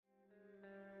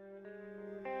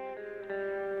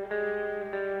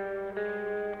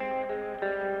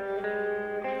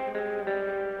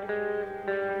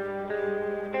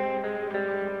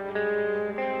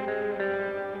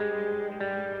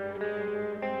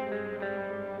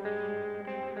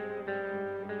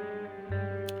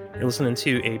You're listening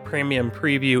to a premium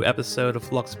preview episode of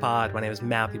Flux Pod. My name is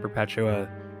Matthew Perpetua.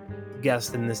 The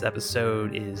guest in this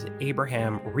episode is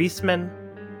Abraham Riesman.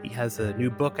 He has a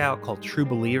new book out called True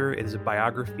Believer. It is a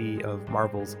biography of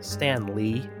Marvel's Stan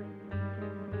Lee.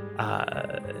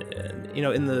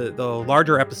 In the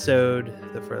larger episode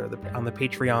on the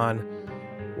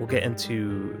Patreon, we'll get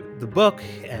into the book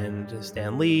and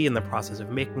Stan Lee and the process of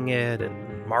making it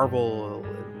and Marvel,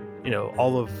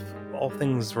 all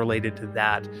things related to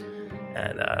that.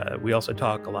 And we also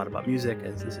talk a lot about music,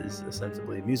 as this is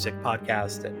ostensibly a music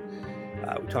podcast. And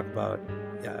we talk about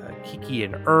Kiki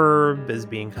and Herb as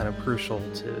being kind of crucial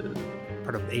to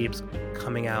part of Abe's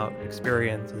coming out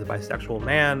experience as a bisexual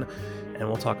man. And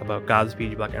we'll talk about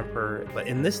Godspeed You Black Emperor. But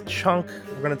in this chunk,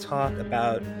 we're going to talk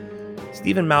about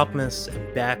Stephen Malkmus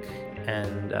and Beck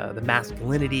and the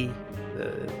masculinity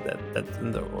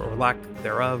or lack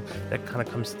thereof that kind of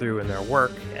comes through in their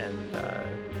work. And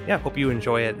hope you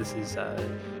enjoy it. This was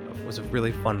a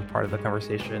really fun part of the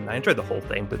conversation. I enjoyed the whole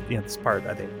thing, but this part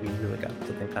I think we really got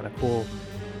something kind of cool.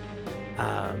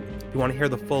 If you want to hear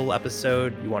the full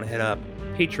episode, you want to hit up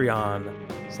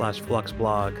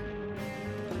Patreon/FluxBlog.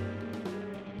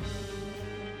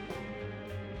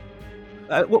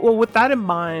 Well, with that in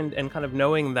mind, and kind of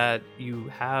knowing that you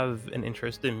have an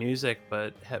interest in music,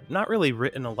 but have not really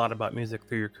written a lot about music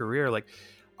through your career, like,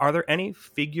 are there any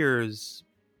figures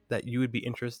that you would be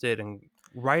interested in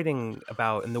writing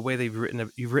about in the way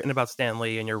you've written about Stan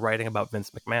Lee and you're writing about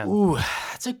Vince McMahon? Ooh,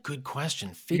 that's a good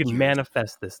question. You can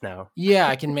manifest this now. Yeah,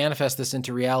 I can manifest this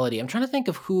into reality. I'm trying to think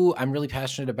of who I'm really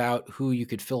passionate about, who you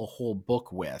could fill a whole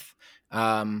book with. It's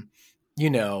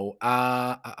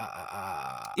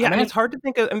hard to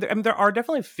think of. And there are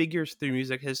definitely figures through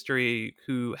music history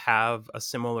who have a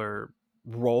similar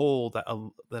role that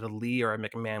a Lee or a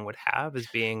McMahon would have, as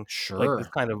being like this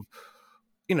kind of,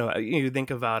 you think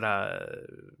about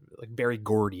like Berry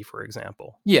Gordy, for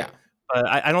example. Yeah.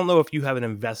 I don't know if you have an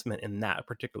investment in that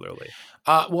particularly.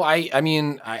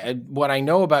 What I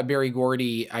know about Berry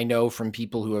Gordy, I know from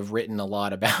people who have written a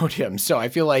lot about him. So I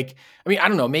feel like, I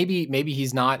don't know, maybe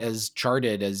he's not as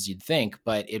charted as you'd think,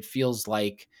 but it feels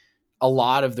like a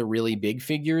lot of the really big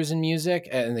figures in music,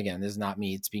 and again, this is not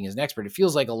me speaking as an expert, it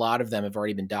feels like a lot of them have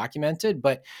already been documented.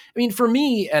 But for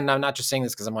me, and I'm not just saying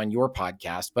this because I'm on your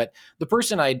podcast, but the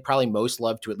person I'd probably most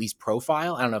love to at least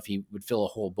profile, I don't know if he would fill a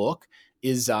whole book,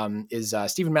 is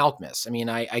Stephen Malkmus.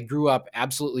 I grew up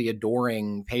absolutely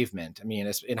adoring Pavement.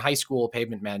 In high school,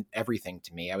 Pavement meant everything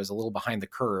to me. I was a little behind the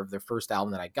curve. Their first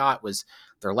album that I got was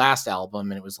their last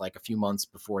album, and it was like a few months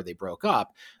before they broke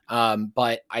up.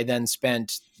 But I then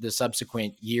spent the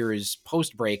subsequent years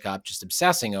post-breakup just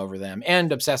obsessing over them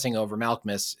and obsessing over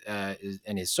Malkmus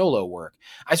and his solo work.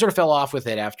 I sort of fell off with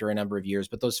it after a number of years,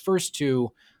 but those first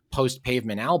two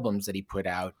post-Pavement albums that he put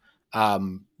out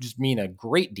just mean a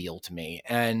great deal to me.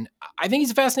 And I think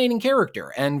he's a fascinating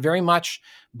character and very much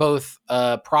both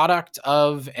a product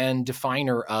of and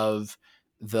definer of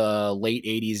the late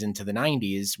 80s into the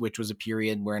 90s, which was a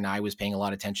period when I was paying a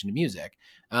lot of attention to music.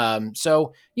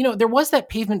 So there was that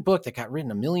Pavement book that got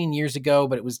written a million years ago,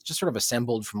 but it was just sort of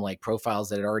assembled from like profiles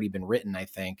that had already been written, I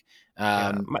think.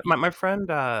 My friend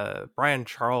Brian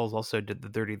Charles also did the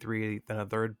 33 and a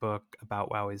third book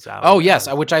about Wowie's Out. Oh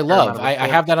yes, which I love. I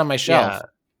have that on my shelf. Yeah.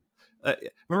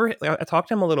 Remember, I talked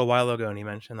to him a little while ago, and he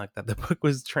mentioned like that the book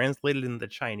was translated into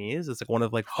Chinese. It's like one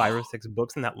of like 5 or 6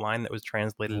 books in that line that was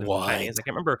translated into Chinese. I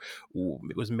can't remember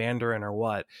it was Mandarin or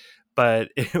what, but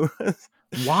it was.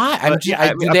 Why?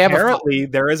 Apparently,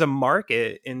 there is a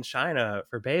market in China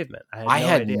for Pavement. I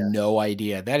had no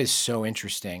idea. That is so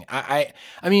interesting.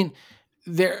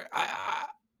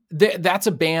 That's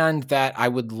a band that I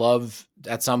would love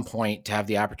at some point to have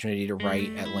the opportunity to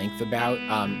write at length about.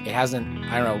 It hasn't,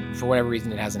 I don't know, for whatever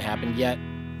reason, it hasn't happened yet.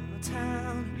 In the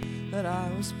town that I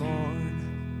was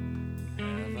born,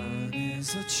 heaven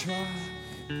is a trap.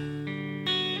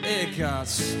 It got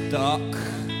stuck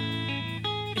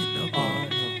on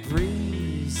the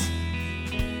breeze.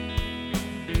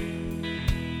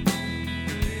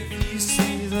 If you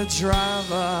see the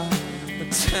driver,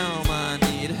 but tell him I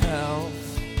need help.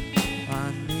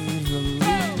 I need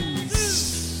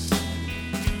release.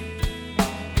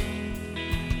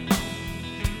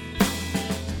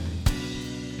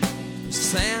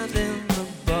 Sand in the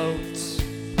boat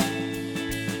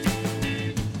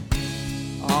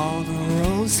on a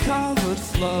rose-covered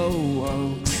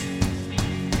float.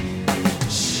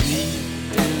 She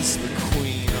is the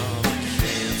queen of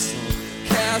cancel,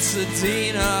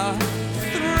 Casadena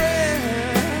thrill.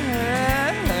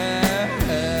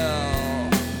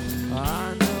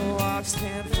 I know hawks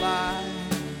can't fly.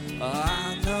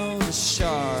 I know the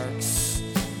sharks,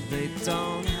 they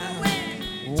don't have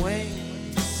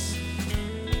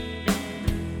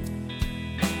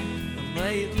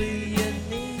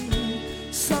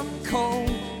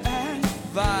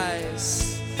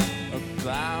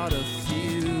about a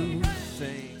few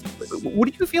things. What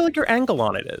do you feel like your angle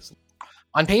on it is?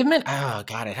 On Pavement? Oh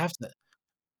God, I'd have to.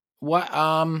 What?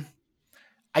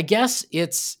 I guess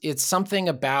it's something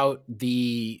about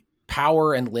the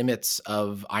power and limits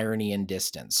of irony and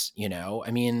distance. You know,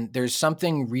 I mean, there's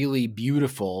something really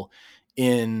beautiful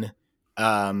in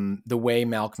the way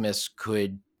Malkmus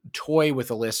could toy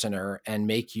with a listener and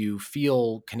make you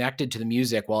feel connected to the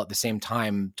music while at the same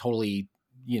time totally,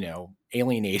 you know,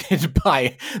 alienated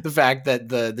by the fact that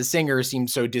the singer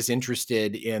seems so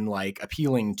disinterested in like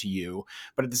appealing to you,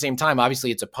 but at the same time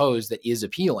obviously it's a pose that is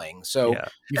appealing, so Yeah.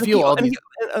 you And feel he all and these. he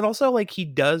and also, like, he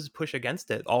does push against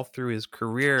it all through his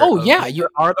career Oh of, yeah, like, you there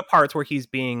are the parts where he's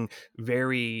being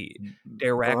very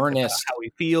direct about earnest. how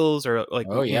he feels, or, like,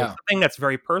 Oh you know, yeah, something that's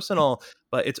very personal,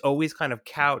 but it's always kind of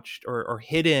couched or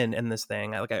hidden in this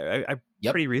thing. I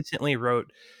yep. pretty recently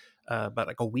wrote about,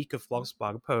 like, a week of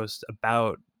blog post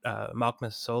about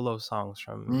Malkmus solo songs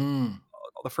from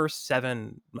the first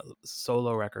 7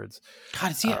 solo records,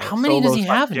 God, see how many does he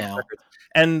have now? records.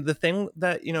 And the thing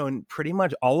that, you know, in pretty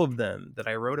much all of them that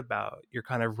I wrote about, you're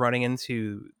kind of running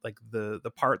into like the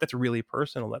part that's really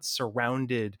personal, that's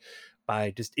surrounded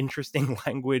by just interesting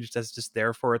language that's just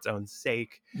there for its own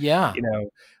sake, Yeah, you know,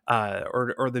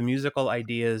 or the musical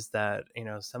ideas that, you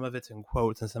know, some of it's in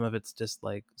quotes and some of it's just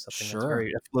like something that's sure.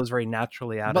 that flows very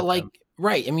naturally out But of like, him.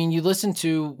 right? I mean, you listen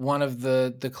to one of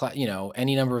you know,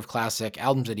 any number of classic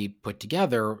albums that he put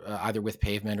together, either with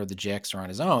Pavement or the Jicks or on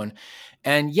his own,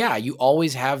 and yeah, you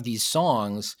always have these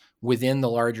songs within the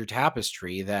larger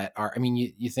tapestry that are. I mean,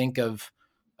 you think of,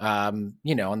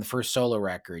 you know, on the first solo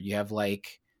record, you have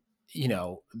like, you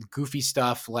know, goofy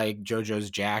stuff like JoJo's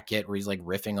Jacket, where he's like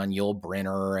riffing on Yul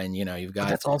Brynner, and you know, you've But got.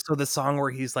 that's also the song where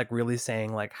he's like really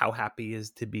saying like how happy he is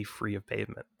to be free of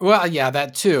pavement. Well, yeah,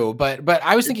 that too, but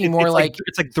I was thinking more like,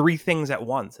 It's like 3 things at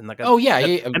once, and oh yeah,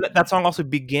 yeah, that song also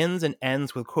begins and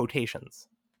ends with quotations.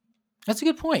 that's a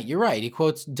good point. You're right. He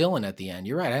quotes Dylan at the end.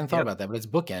 You're right. I hadn't thought Yep. about that, but it's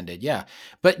bookended. Yeah.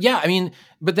 But yeah, I mean,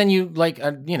 but then you like,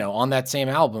 you know, on that same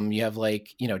album, you have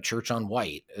like, you know, Church on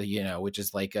White, you know, which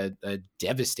is like a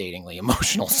devastatingly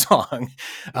emotional song.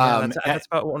 Yeah, that's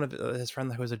about one of his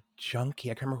friends who was a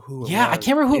junkie. I can't remember who it Yeah, I was.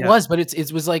 can't remember who Yeah. it was, but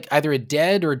it was like either a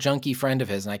dead or junkie friend of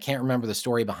his, and I can't remember the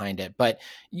story behind it. But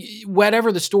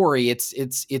whatever the story,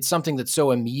 it's something that's so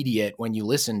immediate when you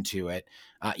listen to it.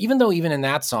 Even though even in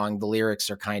that song the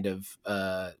lyrics are kind of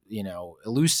you know,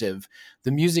 elusive,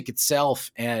 the music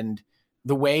itself and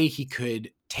the way he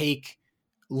could take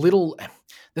little.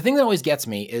 The thing that always gets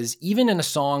me is even in a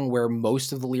song where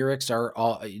most of the lyrics are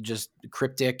all just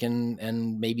cryptic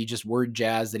and maybe just word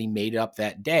jazz that he made up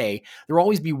that day, there will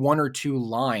always be 1 or 2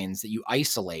 lines that you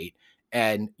isolate,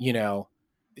 and you know,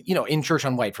 in Church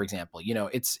on White, for example, you know,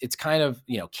 it's kind of,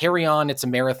 you know, carry on, it's a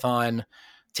marathon,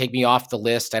 take me off the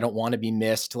list, I don't want to be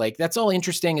missed. Like, that's all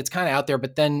interesting, it's kind of out there,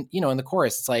 but then, you know, in the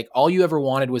chorus it's like, all you ever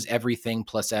wanted was everything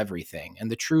plus everything, and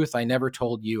the truth I never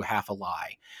told you, half a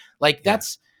lie. Like, Yeah.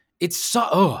 it's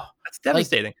so That's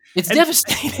devastating. it's And-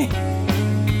 devastating.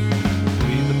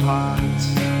 Read the parts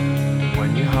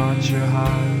when you haunt your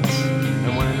heart,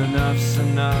 and when enough's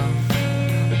enough,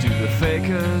 do the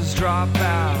fakers drop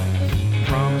out?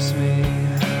 Promise me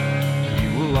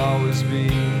you will always be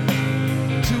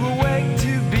too awake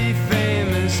to be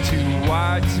famous, too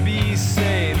wide to be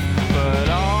safe, but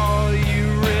all you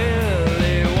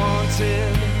really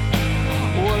wanted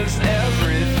was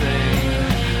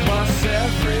everything plus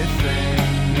everything,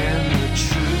 and the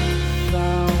truth I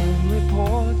only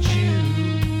poured you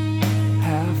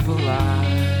half a lie.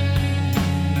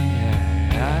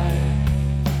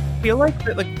 I feel like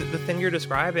the thing you're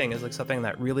describing is like something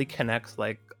that really connects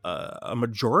like a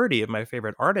majority of my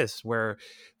favorite artists, where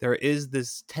there is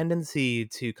this tendency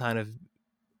to kind of,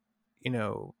 you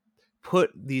know,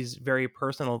 put these very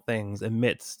personal things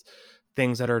amidst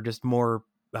things that are just more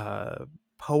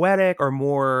poetic or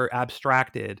more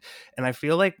abstracted. And I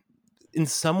feel like I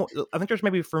think there's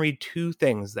maybe for me 2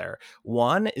 things there.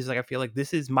 One is like I feel like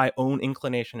this is my own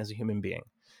inclination as a human being,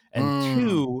 and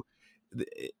 2,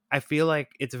 I feel like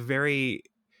it's a very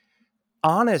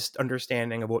honest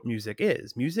understanding of what music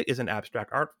is. Music is an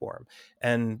abstract art form,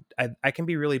 and I can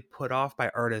be really put off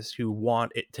by artists who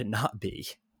want it to not be.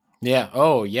 Yeah.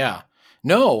 Oh, yeah.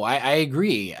 No, I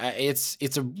agree.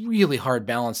 It's a really hard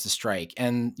balance to strike,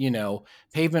 and you know,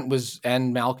 Pavement was,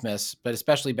 and Malkmus, but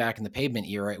especially back in the Pavement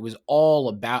era, it was all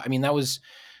about. I mean, that was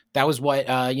that was what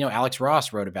Alex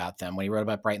Ross wrote about them when he wrote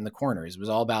about Brighten the Corners. It was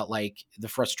all about like the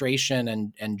frustration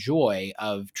and joy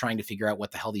of trying to figure out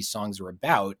what the hell these songs are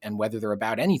about and whether they're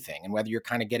about anything, and whether you're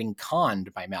kind of getting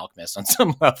conned by Malkmus on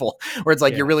some level, where it's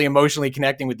like you're really emotionally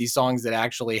connecting with these songs that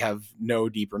actually have no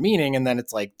deeper meaning, and then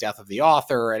it's like death of the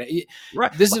author. And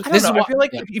right, this is what I feel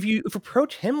like if you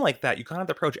approach him like that, you kind of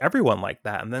have to approach everyone like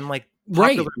that, and then like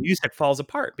popular music falls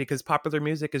apart, because popular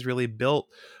music is really built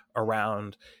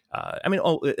around a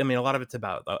lot of it's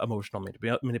about emotional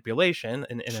manipulation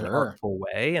in an artful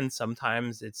way, and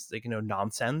sometimes it's like,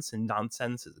 nonsense, and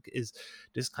nonsense is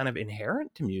just kind of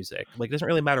inherent to music. Like, it doesn't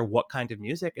really matter what kind of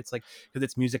music, it's like, because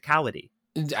it's musicality.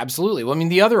 Absolutely. Well, I mean,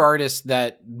 the other artist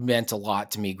that meant a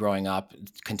lot to me growing up,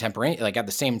 contemporary, like at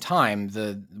the same time,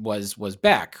 was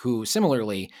Beck, who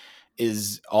similarly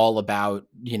is all about,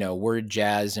 word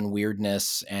jazz and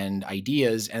weirdness and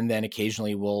ideas, and then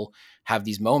occasionally will have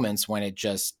these moments when it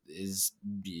just is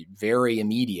very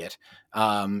immediate.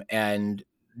 And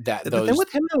that the thing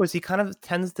with him though is he kind of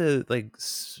tends to like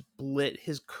split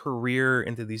his career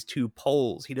into these two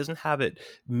poles. He doesn't have it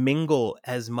mingle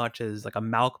as much as like a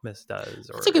Malkmus does.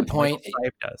 That's a good point.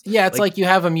 Does. Yeah, it's like you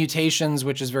have a Mutations,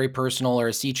 which is very personal, or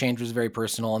a Sea Change, which is very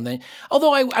personal, and then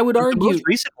although I would argue the most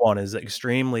recent one is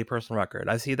extremely personal record.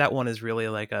 I see that one is really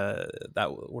like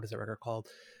what is that record called?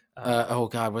 Oh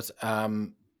God, what's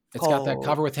it's got that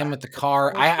cover with him with the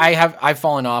car. I've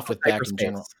fallen off with Beck in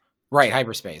general. Right,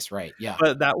 Hyperspace, right, yeah.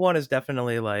 But that one is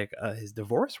definitely like his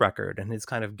divorce record and his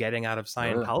kind of getting out of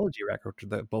Scientology record.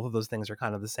 Both of those things are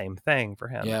kind of the same thing for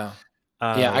him. Yeah.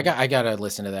 I gotta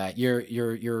listen to that.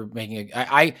 You're making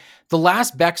the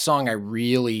last Beck song I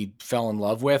really fell in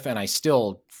love with, and I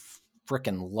still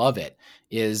freaking love it,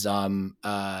 is that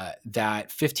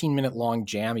 15-minute long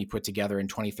jam he put together in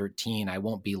 2013, I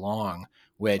Won't Be Long,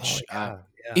 which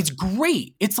it's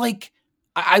great. It's like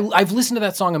I've listened to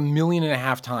that song 1.5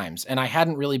 million times, and I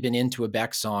hadn't really been into a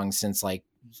Beck song since like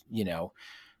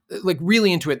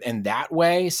really into it in that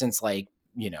way since like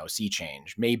Sea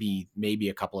Change, maybe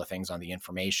a couple of things on The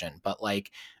Information, but like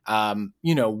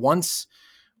once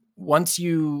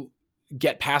you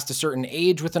get past a certain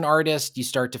age with an artist, you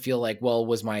start to feel like, well,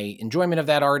 was my enjoyment of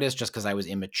that artist just because I was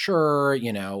immature,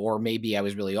 or maybe I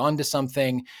was really onto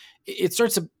something. It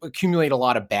starts to accumulate a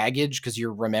lot of baggage because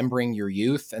you're remembering your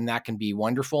youth, and that can be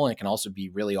wonderful, and it can also be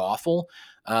really awful.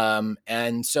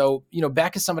 And so,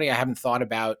 Beck is somebody I haven't thought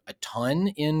about a ton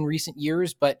in recent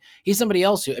years, but he's somebody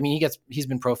else who, he's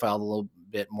been profiled a little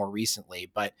bit more recently,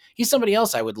 but he's somebody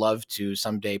else I would love to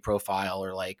someday profile,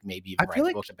 or like maybe even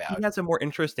write a book about. He has a more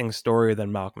interesting story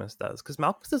than Malkmus does, because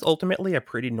Malkmus is ultimately a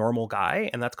pretty normal guy,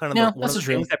 and that's kind of one of the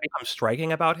things that becomes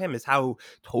striking about him is how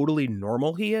totally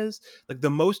normal he is. Like the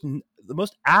most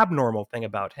abnormal thing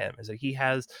about him is that he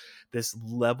has this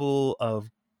level of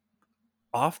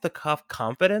off the cuff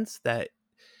confidence that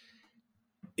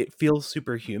it feels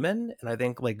superhuman. And I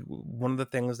think like one of the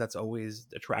things that's always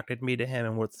attracted me to him,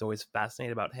 and what's always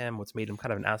fascinating about him, what's made him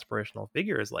kind of an aspirational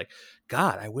figure, is like,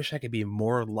 God, I wish I could be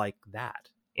more like that.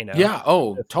 Yeah.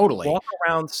 Oh, totally. Walk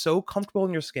around so comfortable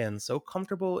in your skin, so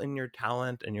comfortable in your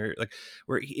talent, and you're like,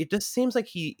 where it just seems like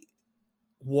he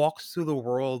walks through the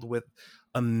world with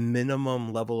a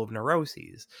minimum level of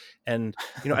neuroses. And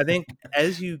I think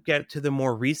as you get to the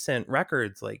more recent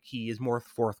records, like he is more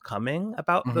forthcoming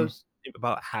about those,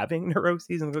 about having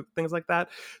neuroses and things like that,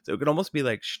 so it could almost be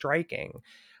like striking.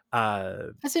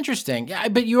 That's interesting. Yeah,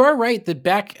 but you are right that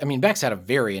Beck's had a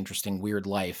very interesting, weird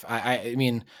life. I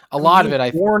mean, a lot of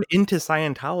it. Born into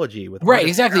Scientology with right,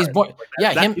 exactly. He's born.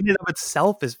 That him in and of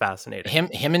itself is fascinating.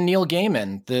 Him and Neil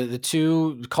Gaiman, the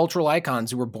two cultural icons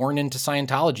who were born into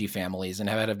Scientology families and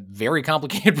have had a very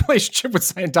complicated relationship with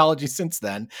Scientology since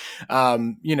then. Not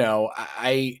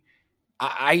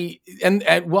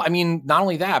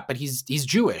only that, but he's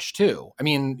Jewish too. I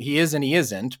mean, he is and he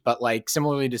isn't, but like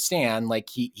similarly to Stan, like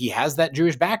he has that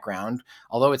Jewish background,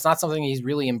 although it's not something he's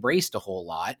really embraced a whole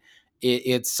lot.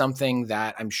 It's something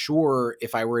that I'm sure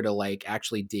if I were to like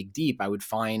actually dig deep, I would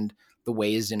find the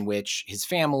ways in which his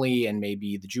family and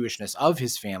maybe the Jewishness of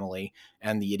his family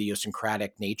and the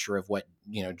idiosyncratic nature of what,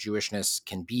 Jewishness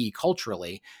can be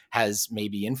culturally has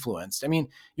maybe influenced. I mean,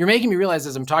 you're making me realize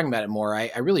as I'm talking about it more,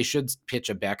 I really should pitch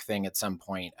a Beck thing at some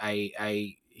point.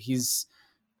 He's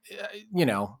been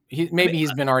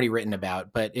already written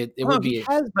about, but it would be. He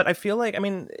has, but I feel like,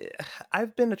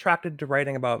 I've been attracted to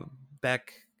writing about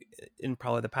Beck in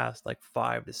probably the past like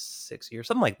 5 to 6 years,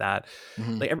 something like that.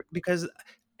 Because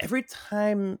every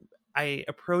time I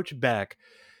approach Beck,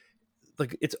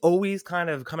 like it's always kind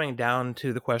of coming down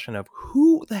to the question of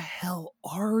who the hell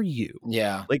are you?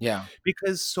 Yeah. Like, Yeah.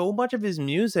 because so much of his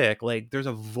music, like there's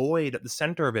a void at the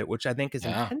center of it, which I think is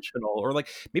Yeah. intentional, or like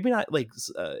maybe not like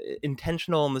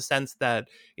intentional in the sense that,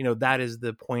 you know, that is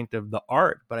the point of the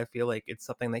art, but I feel like it's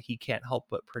something that he can't help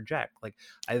but project. Like,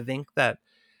 I think that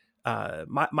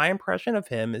my impression of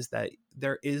him is that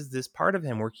there is this part of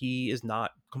him where he is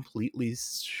not completely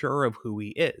sure of who he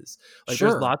is. Like,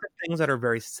 there's Sure. lots of things that are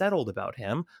very settled about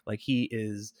him. Like, he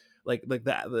is like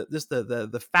that, just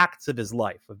the facts of his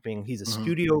life of being, he's a Mhm.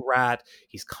 studio rat.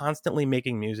 He's constantly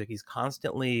making music. He's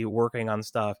constantly working on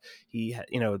stuff. You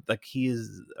know, like he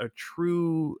is a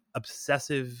true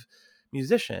obsessive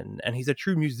musician, and he's a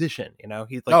true musician. You know,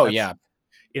 he's like, Oh that's, yeah.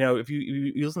 you know, if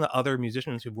you listen to other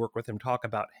musicians who've worked with him talk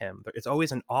about him, it's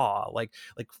always an awe. Like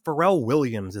Pharrell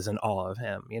Williams is in awe of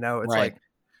him. You know, it's Right. like,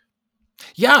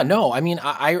 Yeah, no, I mean,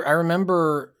 I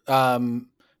remember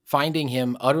finding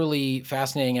him utterly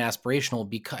fascinating and aspirational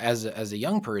because as a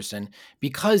young person,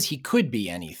 because he could be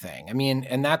anything. I mean,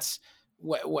 and that's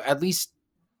at least,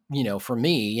 you know, for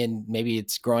me, and maybe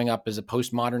it's growing up as a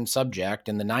postmodern subject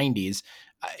in the 90s,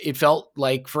 it felt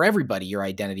like for everybody, your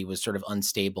identity was sort of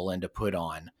unstable and to put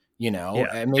on, you know, yeah.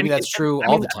 and maybe that's true I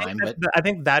all mean, the time, but I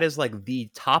think that is like the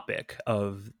topic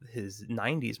of his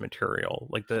 '90s material.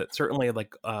 Like certainly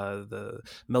like the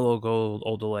Mellow Gold,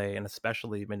 Old Delay, and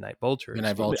especially Midnight Vultures.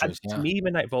 Midnight Vultures, To yeah. me,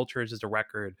 Midnight Vultures is a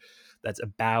record that's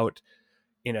about,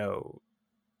 you know,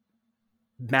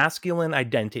 masculine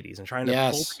identities and trying to pull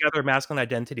Yes. together masculine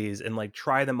identities and like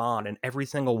try them on, and every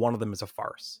single one of them is a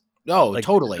farce. Oh, Like,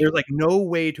 totally. there's like no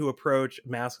way to approach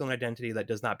masculine identity that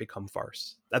does not become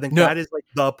farce. I think No, that is like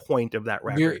the point of that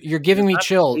record. you're giving It's me not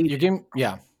chill. staged. You're giving,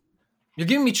 yeah. You're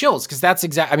giving me chills because that's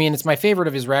exact. I mean, it's my favorite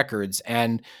of his records,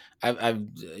 and I've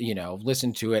you know,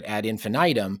 listened to it ad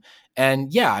infinitum.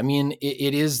 And yeah, I mean,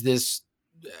 it is this.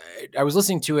 I was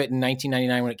listening to it in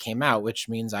 1999 when it came out, which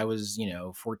means I was, you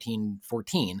know,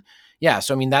 14. Yeah,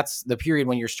 so I mean, that's the period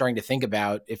when you're starting to think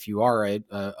about, if you are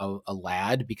a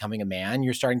lad becoming a man,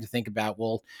 you're starting to think about,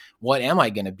 well, what am I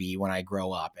going to be when I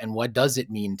grow up, and what does it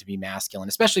mean to be masculine?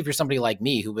 Especially if you're somebody like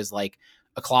me who was like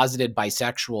a closeted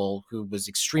bisexual who was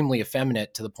extremely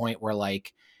effeminate to the point where,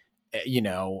 like, you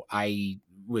know, I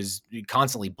was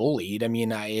constantly bullied. I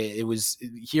mean, it was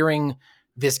hearing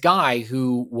this guy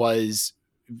who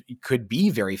could be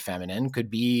very feminine, could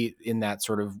be in that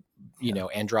sort of, you know,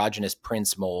 androgynous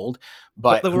prince mold,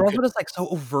 But but they who were also could, just like so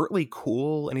overtly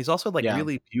cool, and he's also like yeah.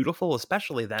 really beautiful,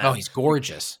 especially Oh, then. he's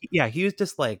gorgeous. Yeah, he was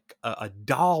just like a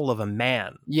doll of a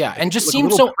man, Yeah, and just like a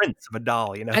seemed little so, prince of a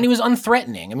doll, you know. and he was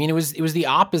unthreatening. I mean, it was the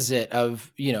opposite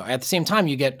of, you know, at the same time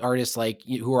you get artists like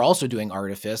who are also doing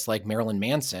artifice, like Marilyn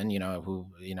Manson, you know, who,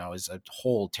 you know, is a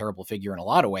whole terrible figure in a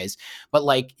lot of ways. But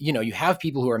like, you know, you have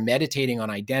people who are meditating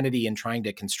on identity and trying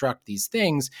to construct these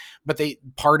things, but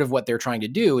part of what they're trying to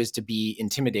do is to be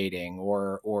intimidating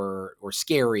or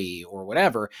scary or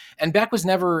whatever. And Beck was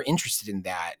never interested in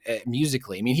that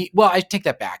musically. I mean, I take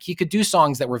that back. He could do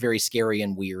songs that were very scary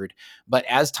and weird, but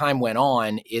as time went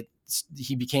on,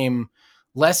 he became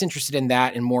less interested in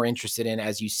that and more interested in,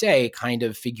 as you say, kind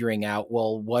of figuring out,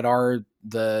 well, what are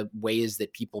the ways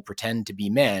that people pretend to be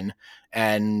men,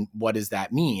 and what does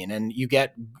that mean? And you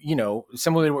get, you know,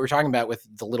 similar to what we're talking about with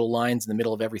the little lines in the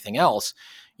middle of everything else.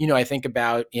 You know, I think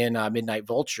about in Midnight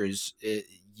Vultures,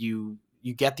 you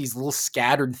get these little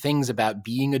scattered things about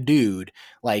being a dude,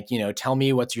 like, you know, tell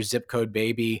me what's your zip code,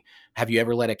 baby. Have you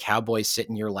ever let a cowboy sit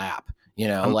in your lap? You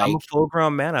know, I'm like, a full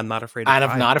grown man. I'm not afraid to and I'm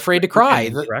cry. not afraid to Like, cry.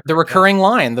 in the record, The recurring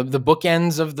line, the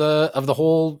bookends of the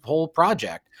whole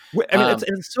project. I mean,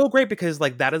 it's so great because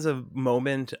like that is a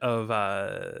moment of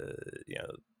you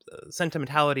know,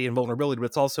 sentimentality and vulnerability, but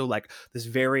it's also like this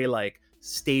very like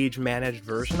stage managed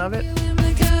version of it.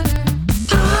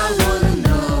 I wanna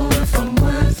know if I'm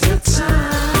worth your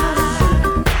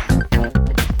time.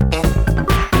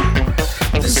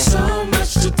 There's so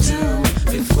much to do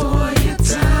before you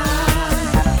die.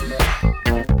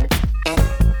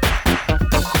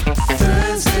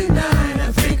 Thursday night,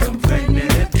 I think I'm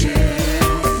pregnant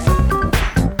again.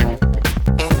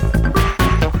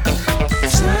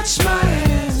 Touch my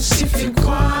hands if you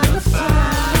qualify.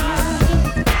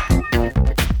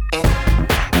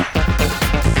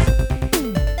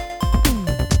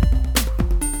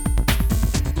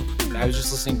 I was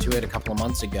just listening to it a couple of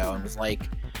months ago and was like,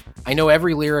 I know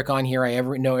every lyric on here. I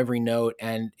know every note,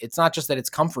 and it's not just that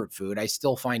it's comfort food. I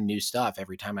still find new stuff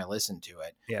every time I listen to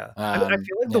it. Yeah, I mean, I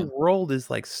feel like the world is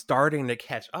like starting to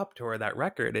catch up to where that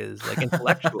record is, like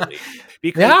intellectually,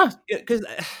 because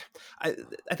I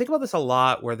think about this a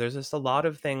lot, where there's just a lot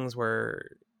of things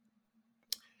where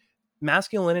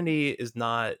masculinity is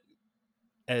not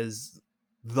as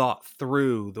thought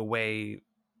through the way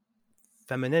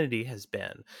femininity has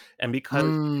been. And because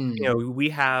we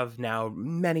have now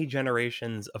many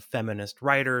generations of feminist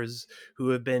writers who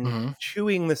have been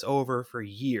chewing this over for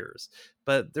years,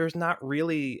 but there's not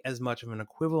really as much of an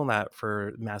equivalent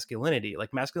for masculinity.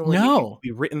 Like masculinity will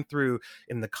be written through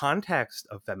in the context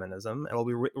of feminism, and it'll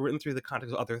be written through the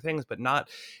context of other things, but not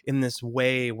in this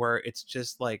way where it's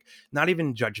just like not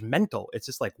even judgmental. It's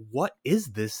just like, what is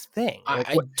this thing?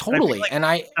 Totally.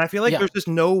 I feel like there's just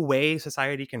no way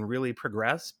society can really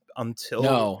progress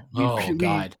until we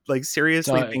really like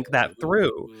seriously think that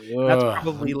through. That's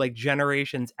probably like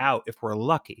generations out if we're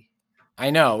lucky. I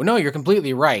know. No, you're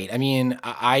completely right. I mean,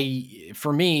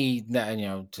 for me,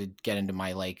 to get into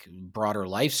my like broader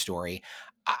life story,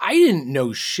 I didn't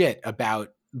know shit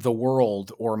about the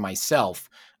world or myself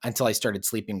until I started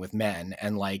sleeping with men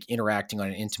and like interacting on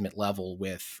an intimate level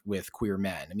with queer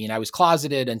men. I mean, I was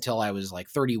closeted until I was like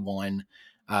 31.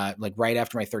 Like right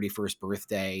after my 31st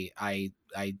birthday, I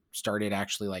started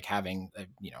actually like having,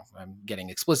 I'm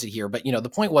getting explicit here, but the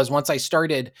point was once I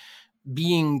started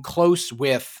being close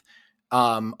with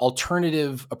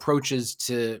alternative approaches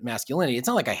to masculinity, it's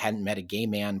not like I hadn't met a gay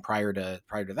man prior to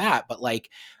that, but like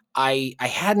I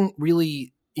hadn't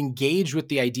really engaged with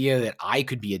the idea that I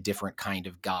could be a different kind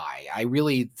of guy. I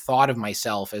really thought of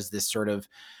myself as this sort of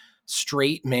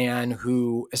straight man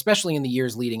who, especially in the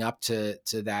years leading up to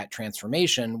that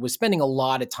transformation, was spending a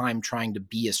lot of time trying to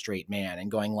be a straight man and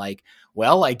going like,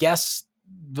 well, I guess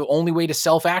the only way to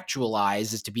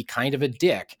self-actualize is to be kind of a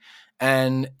dick.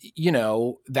 And,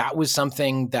 that was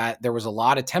something that there was a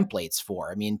lot of templates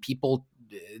for. I mean, people,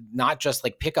 not just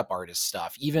like pickup artist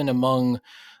stuff, even among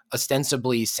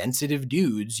ostensibly sensitive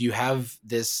dudes, you have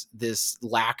this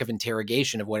lack of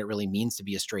interrogation of what it really means to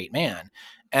be a straight man.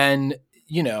 And,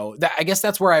 I guess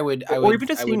that's where I would even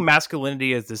just seeing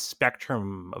masculinity as this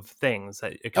spectrum of things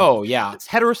that it's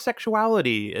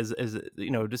heterosexuality is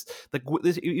just like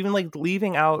this, even like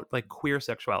leaving out like queer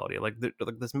sexuality, like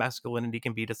this masculinity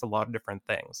can be just a lot of different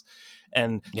things,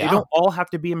 and they don't all have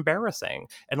to be embarrassing,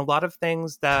 and a lot of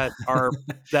things that are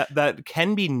that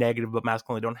can be negative but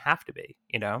masculinity don't have to be.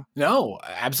 No,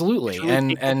 absolutely.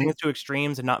 And things to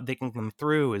extremes and not thinking them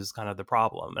through is kind of the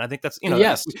problem. And I think that's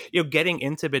getting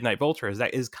into Midnight Vultures,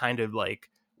 that is kind of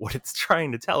like what it's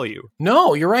trying to tell you.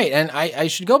 No, you're right. And I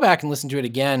should go back and listen to it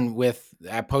again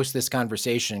post this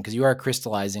conversation, because you are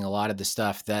crystallizing a lot of the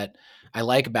stuff that I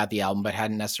like about the album but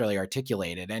hadn't necessarily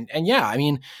articulated. And yeah, I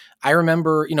mean, I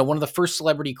remember, one of the first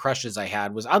celebrity crushes I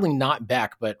had was oddly not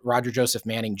Beck, but Roger Joseph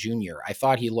Manning Jr. I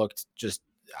thought he looked just,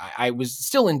 I was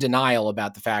still in denial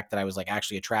about the fact that I was like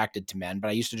actually attracted to men, but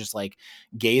I used to just like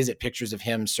gaze at pictures of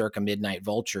him circa Midnight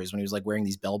Vultures when he was like wearing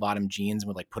these bell-bottom jeans and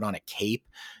would like put on a cape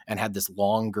and had this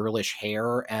long girlish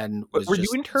hair. And were you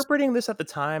interpreting this at the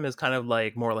time as kind of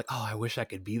like more like, oh, I wish I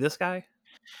could be this guy?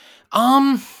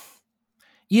 When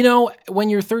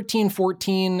you're 13,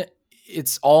 14,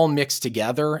 it's all mixed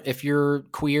together. If you're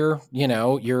queer,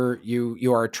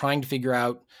 you are trying to figure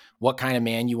out what kind of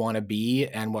man you want to be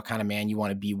and what kind of man you want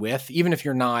to be with, even if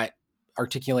you're not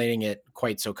articulating it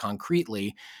quite so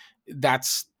concretely.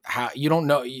 That's how you don't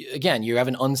know. Again, you have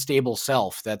an unstable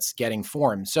self that's getting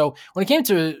formed. So when it came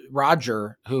to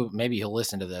Roger, who maybe he'll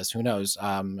listen to this, who knows,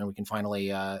 and we can finally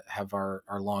have our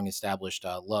long established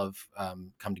love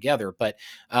come together. But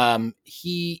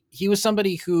he was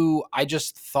somebody who I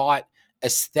just thought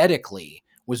aesthetically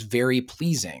was very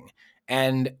pleasing.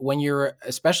 And when you're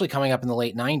especially coming up in the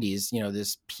late 90s,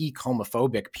 this peak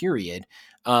homophobic period,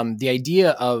 the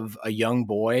idea of a young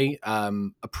boy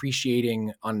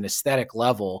appreciating on an aesthetic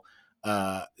level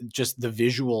just the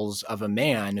visuals of a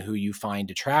man who you find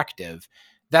attractive,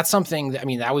 that's something that,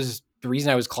 that was the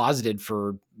reason I was closeted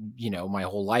for, my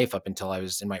whole life up until I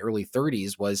was in my early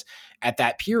 30s, was at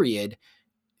that period.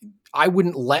 I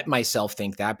wouldn't let myself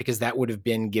think that, because that would have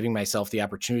been giving myself the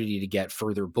opportunity to get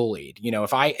further bullied.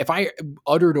 If I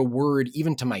uttered a word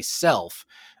even to myself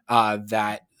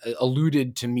that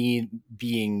alluded to me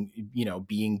being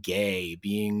gay,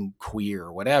 being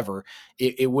queer, whatever,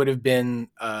 it would have been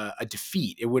a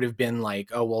defeat. It would have been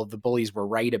like, oh, well, the bullies were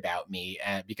right about me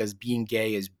because being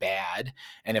gay is bad.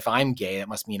 And if I'm gay, that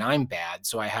must mean I'm bad.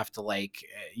 So I have to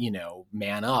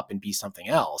man up and be something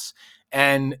else.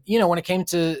 And, when it came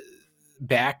to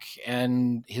Beck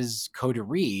and his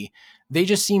coterie, they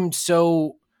just seemed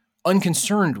so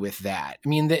unconcerned with that. I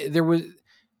mean, there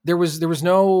was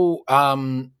no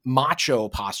macho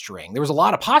posturing. There was a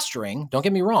lot of posturing. Don't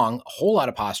get me wrong, a whole lot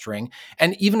of posturing.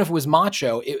 And even if it was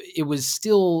macho, it was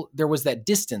still, there was that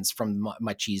distance from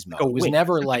machismo. It was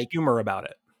never like humor about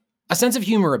it. A sense of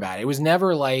humor about it. It was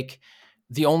never like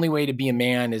the only way to be a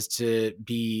man is to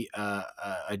be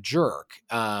a jerk.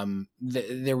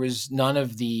 There was none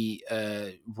of the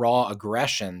raw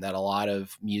aggression that a lot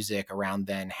of music around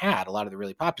then had, a lot of the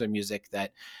really popular music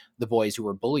that the boys who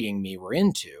were bullying me were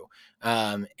into.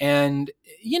 And,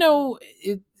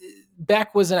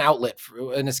 Beck was an outlet,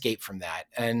 an escape from that.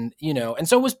 And, and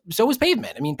so was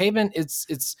Pavement. I mean, Pavement,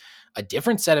 it's a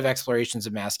different set of explorations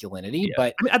of masculinity, Yeah.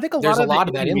 but I mean, I think there's a lot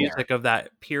the of that indie in music there. of that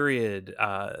period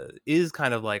is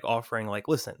kind of like offering, like,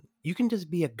 listen, you can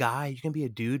just be a guy, you can be a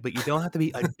dude, but you don't have to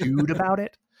be a dude about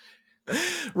it.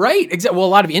 Right. Exactly. Well, a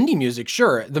lot of indie music,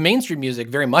 sure. The mainstream music,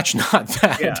 very much not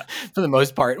that Yeah. for the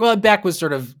most part. Well, Beck was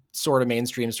sort of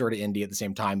mainstream, sort of indie at the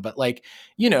same time. But I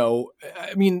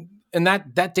mean, and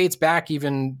that dates back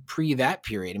even pre that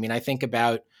period. I mean, I think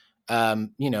about,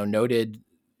 noted,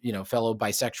 fellow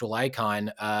bisexual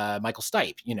icon, Michael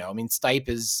Stipe. I mean, Stipe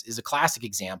is a classic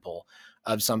example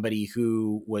of somebody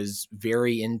who was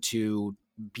very into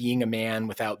being a man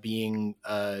without being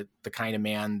the kind of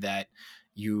man that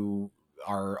you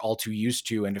are all too used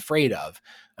to and afraid of.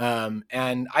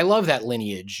 And I love that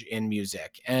lineage in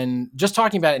music. And just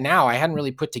talking about it now, I hadn't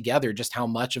really put together just how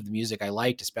much of the music I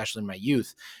liked, especially in my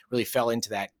youth, really fell into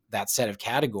that set of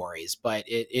categories. But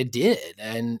it did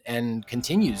and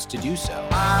continues to do so.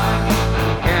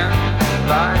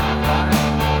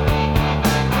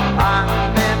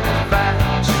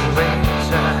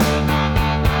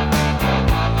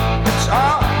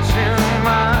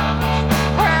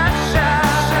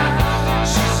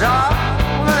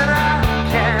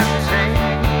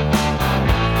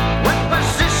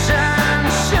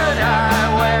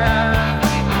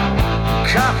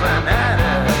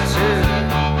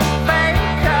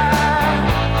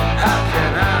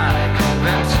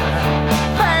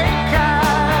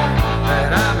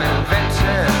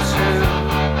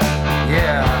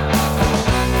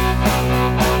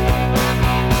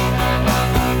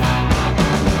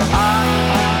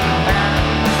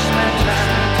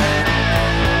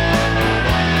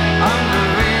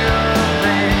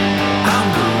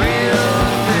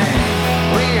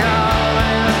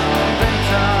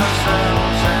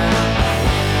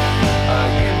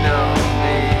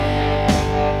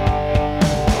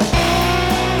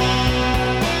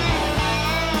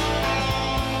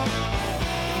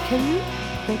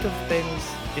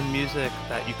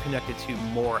 That you connected to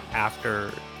more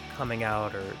after coming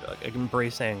out or like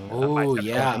embracing bisexual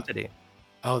identity?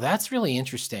 Oh, that's really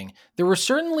interesting. There were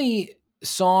certainly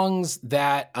songs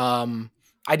that I'd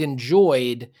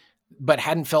enjoyed, but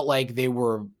hadn't felt like they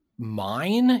were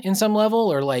mine in some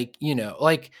level, or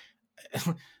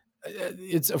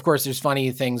it's, of course, there's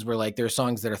funny things where there are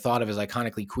songs that are thought of as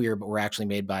iconically queer, but were actually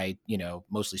made by,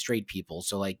 mostly straight people.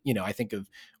 So I think of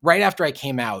right after I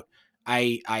came out,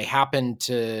 I happened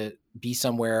to be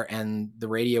somewhere and the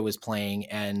radio was playing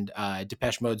and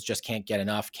Depeche Mode's Just Can't Get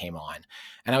Enough came on.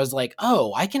 And I was like,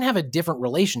 oh, I can have a different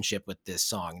relationship with this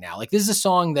song now. This is a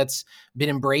song that's been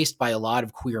embraced by a lot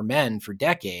of queer men for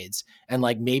decades. And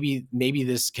maybe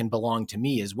this can belong to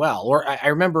me as well. Or I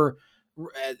remember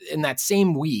in that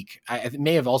same week, it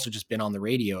may have also just been on the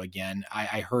radio again,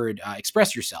 I heard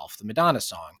Express Yourself, the Madonna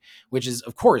song, which is,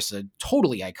 of course, a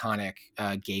totally iconic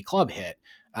gay club hit.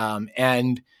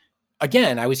 And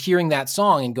again, I was hearing that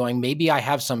song and going, maybe I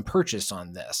have some purchase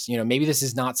on this. Maybe this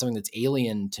is not something that's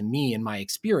alien to me in my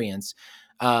experience.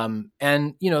 And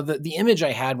the image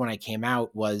I had when I came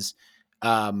out was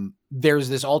there's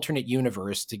this alternate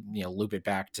universe to loop it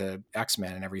back to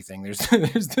X-Men and everything. There's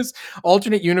this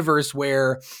alternate universe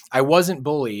where I wasn't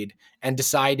bullied and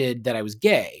decided that I was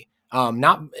gay.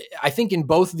 I think in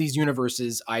both of these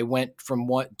universes, I went from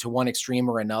one extreme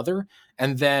or another.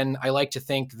 And then I like to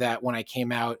think that when I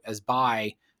came out as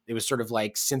bi, it was sort of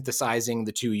like synthesizing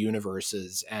the two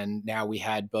universes. And now we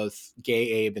had both gay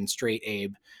Abe and straight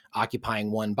Abe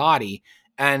occupying one body.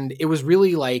 And it was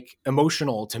really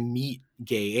emotional to meet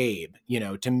gay Abe,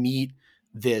 to meet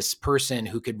this person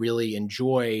who could really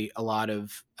enjoy a lot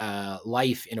of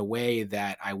life in a way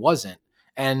that I wasn't.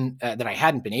 And that I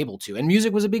hadn't been able to. And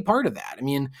music was a big part of that. I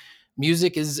mean,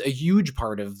 music is a huge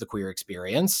part of the queer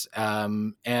experience.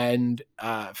 And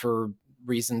for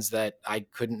reasons that I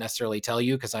couldn't necessarily tell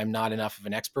you because I'm not enough of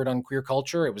an expert on queer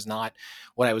culture. It was not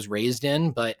what I was raised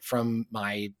in, but from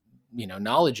my,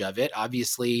 knowledge of it,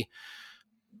 obviously,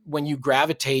 when you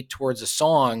gravitate towards a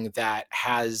song that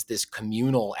has this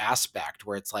communal aspect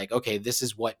where it's okay, this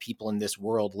is what people in this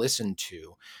world listen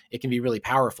to, it can be really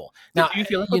powerful. Now, do you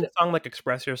feel with a song like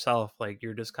Express Yourself,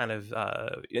 you're just kind of,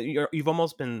 you've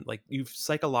almost been you've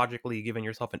psychologically given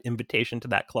yourself an invitation to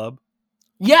that club?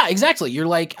 Yeah, exactly.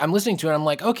 You're I'm listening to it. I'm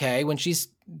okay, when she's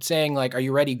saying are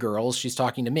you ready, girls? She's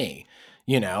talking to me,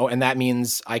 and that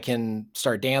means I can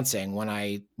start dancing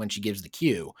when she gives the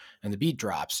cue and the beat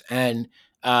drops. And,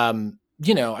 I'm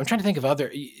trying to think of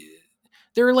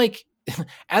there are like,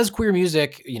 as queer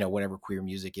music, whatever queer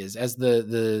music is, as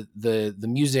the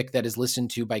music that is listened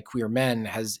to by queer men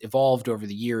has evolved over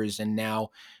the years, and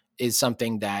now is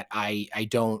something that I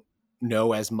don't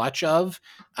know as much of.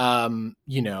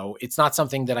 It's not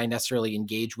something that I necessarily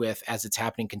engage with as it's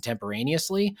happening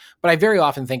contemporaneously, but I very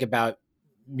often think about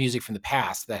music from the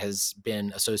past that has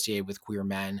been associated with queer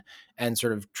men and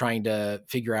sort of trying to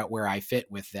figure out where I fit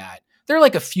with that. There are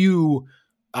like a few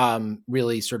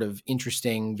really sort of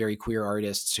interesting, very queer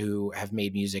artists who have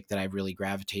made music that I've really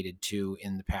gravitated to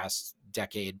in the past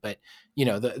decade. But,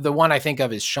 the one I think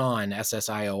of is Sion,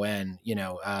 Ssion,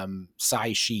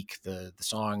 Psy Chic, the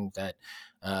song that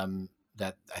I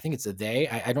think it's a they.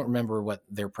 I don't remember what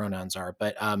their pronouns are,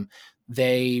 but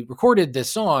they recorded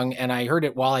this song, and I heard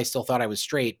it while I still thought I was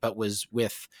straight, but was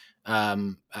with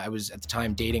I was at the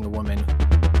time dating a woman.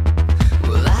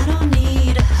 Well, I don't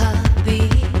need a hobby,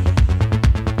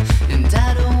 and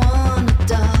I don't want a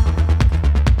dog.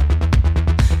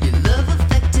 Your love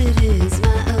affected is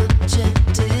my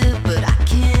objective, but I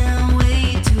can't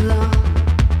wait too long.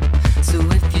 So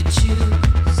if you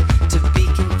choose to be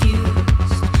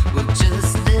confused, well,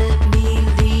 just let me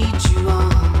lead you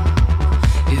on.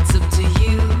 It's up to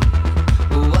you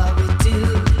what we do.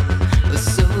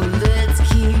 So let's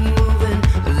keep moving.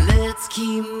 Let's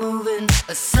keep moving.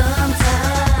 Sometimes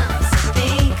I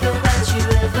think about you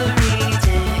every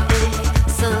day.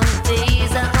 Some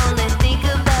days I only think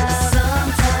about.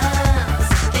 Sometimes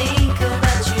I think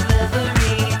about you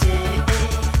every day.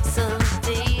 Some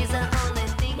days I only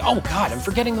think. Oh God, I'm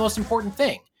forgetting the most important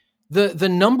thing. The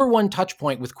number one touch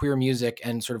point with queer music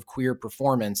and sort of queer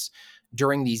performance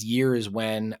during these years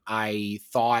when I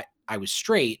thought I was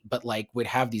straight, but like would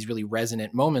have these really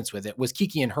resonant moments with it, was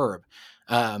Kiki and Herb,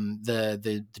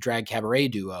 the drag cabaret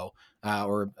duo,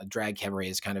 or drag cabaret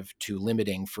is kind of too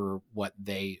limiting for what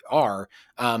they are.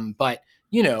 But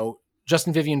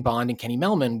Justin Vivian Bond and Kenny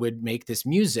Melman would make this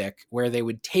music where they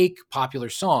would take popular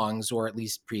songs, or at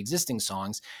least pre-existing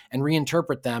songs, and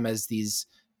reinterpret them as these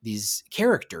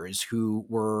characters who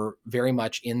were very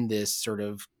much in this sort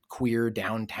of queer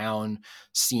downtown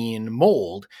scene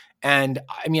mold. And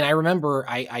I mean, I remember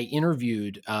I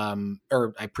interviewed,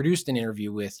 or I produced an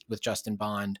interview with Justin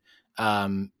Bond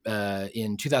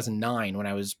in 2009 when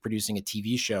I was producing a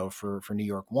TV show for New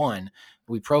York One.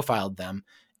 We profiled them.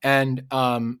 And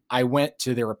I went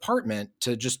to their apartment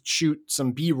to just shoot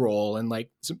some B-roll and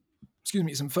like some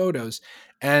photos.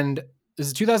 And this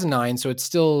is 2009, so it's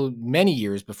still many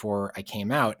years before I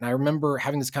came out. And I remember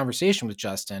having this conversation with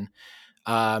Justin,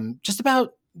 just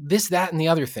about this, that, and the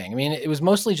other thing. I mean, it was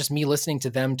mostly just me listening to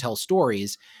them tell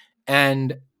stories,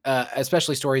 and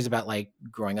especially stories about like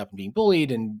growing up and being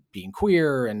bullied and being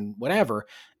queer and whatever.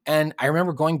 And I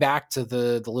remember going back to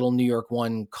the little New York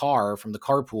One car from the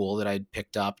carpool that I'd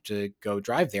picked up to go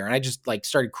drive there. And I just like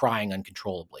started crying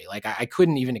uncontrollably. Like I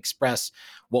couldn't even express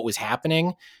what was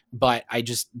happening, but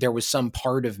there was some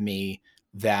part of me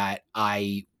that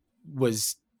I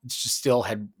was just still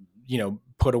had,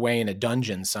 put away in a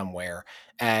dungeon somewhere.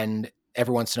 And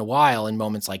every once in a while, in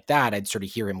moments like that, I'd sort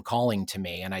of hear him calling to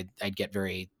me, and I'd get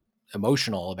very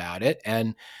emotional about it.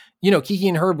 And Kiki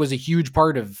and Herb was a huge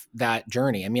part of that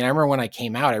journey. I mean, I remember when I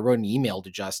came out, I wrote an email to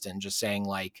Justin just saying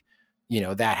like,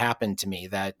 that happened to me,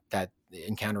 that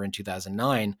encounter in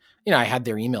 2009. I had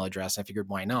their email address. I figured,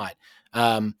 why not?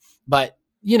 But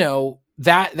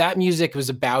that music was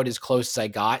about as close as I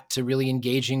got to really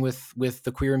engaging with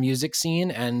the queer music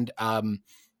scene. And,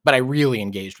 but I really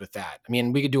engaged with that. I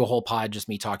mean, we could do a whole pod just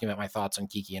me talking about my thoughts on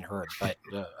Kiki and Herb, but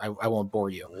I won't bore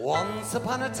you. Once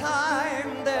upon a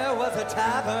time there was a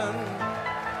tavern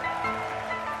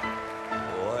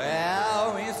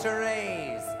where we used to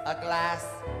raise a glass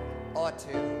or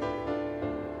two.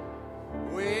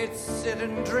 We'd sit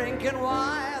and drink and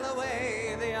while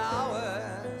away the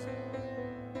hours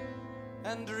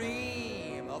and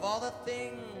dream of all the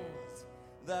things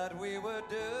that we would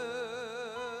do.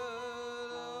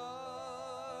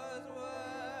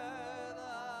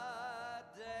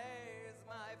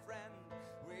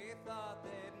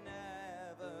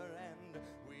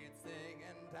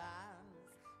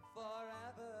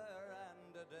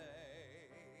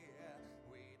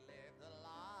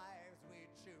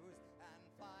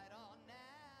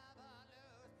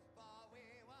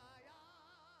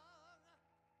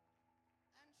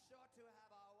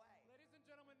 Ladies and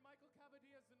gentlemen, Michael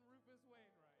Cavadias and Rufus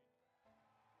Wainwright.